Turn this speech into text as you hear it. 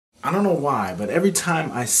I don't know why, but every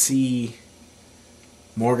time I see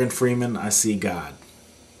Morgan Freeman, I see God.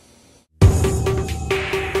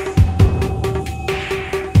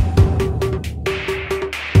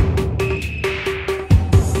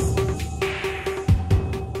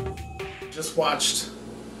 Just watched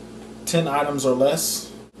 10 Items or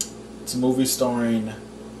Less. It's a movie starring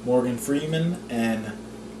Morgan Freeman and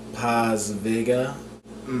Vega.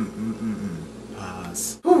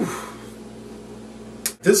 Paz. Whew.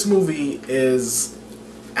 This movie has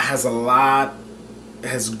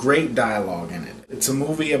great dialogue in it. It's a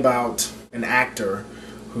movie about an actor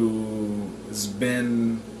who has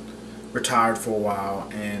been retired for a while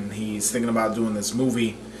and he's thinking about doing this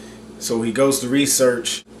movie. So he goes to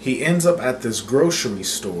research. He ends up at this grocery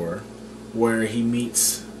store where he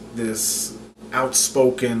meets this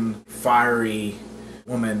outspoken, fiery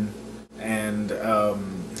woman, and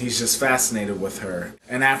he's just fascinated with her.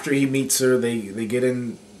 And after he meets her,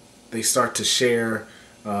 they start to share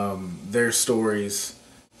their stories.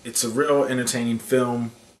 It's a real entertaining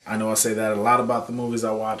film. I know I say that a lot about the movies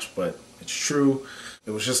I watch, but it's true.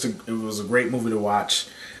 It was a great movie to watch.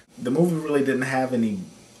 The movie really didn't have any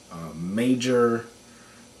major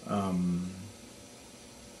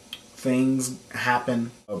things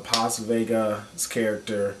happen. Paz Vega's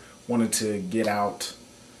character wanted to get out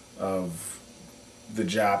of the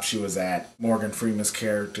job she was at. Morgan Freeman's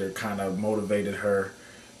character kind of motivated her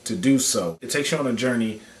to do so. It takes you on a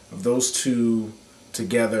journey of those two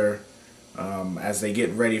together as they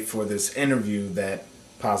get ready for this interview that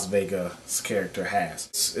Paz Vega's character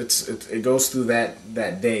has. It goes through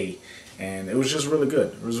that day, and it was just really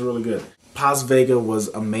good. It was really good. Paz Vega was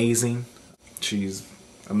amazing. She's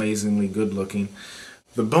amazingly good looking.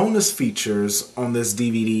 The bonus features on this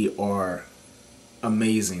DVD are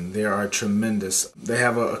amazing. They are tremendous. They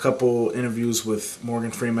have a couple interviews with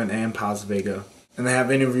Morgan Freeman and Paz Vega. And they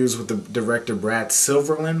have interviews with the director Brad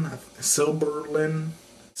Silberlin.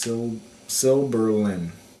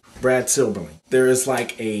 Brad Silberlin. There is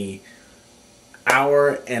like a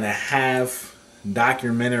hour-and-a-half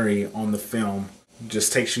documentary on the film.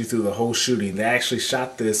 Just takes you through the whole shooting. They actually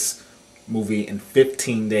shot this movie in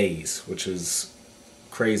 15 days, which is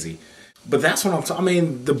crazy. But that's what I'm talking. I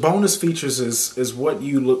mean, the bonus features is what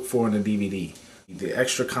you look for in a DVD. The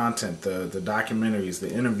extra content, the documentaries,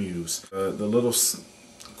 the interviews, the little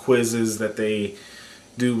quizzes that they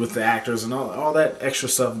do with the actors and all that extra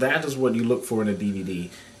stuff. That is what you look for in a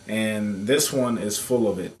DVD. And this one is full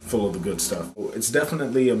of it, full of the good stuff. It's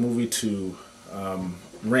definitely a movie to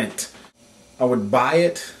rent. I would buy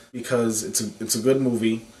it because it's a good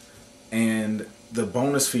movie, and the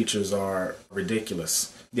bonus features are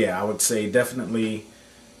ridiculous. Yeah, I would say definitely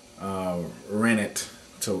rent it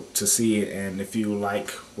to see it, and if you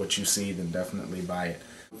like what you see, then definitely buy it.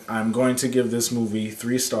 I'm going to give this movie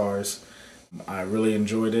 3 stars. I really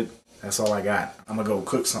enjoyed it. That's all I got. I'm gonna go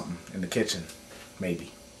cook something in the kitchen,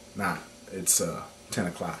 maybe. Nah, it's 10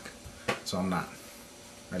 o'clock, so I'm not.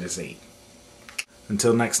 I just ate.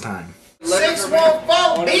 Until next time.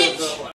 614, bitch!